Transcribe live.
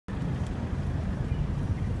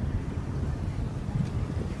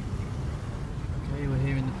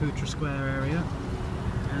Putra Square area,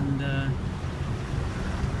 and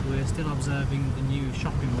we're still observing the new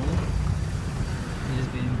shopping mall that is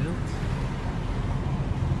being built.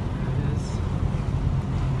 There it is.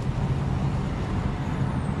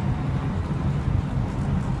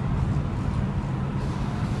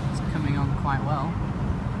 It's coming on quite well.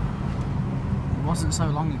 It wasn't so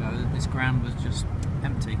long ago that this ground was just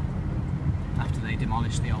empty after they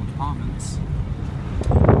demolished the old apartments.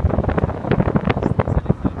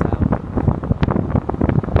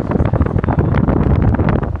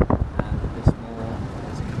 This mall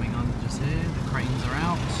is coming on just here. The cranes are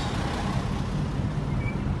out.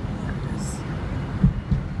 There it is.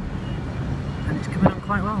 And it's coming on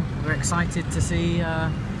quite well. We're excited to see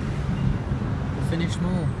the finished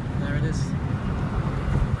mall. There it is.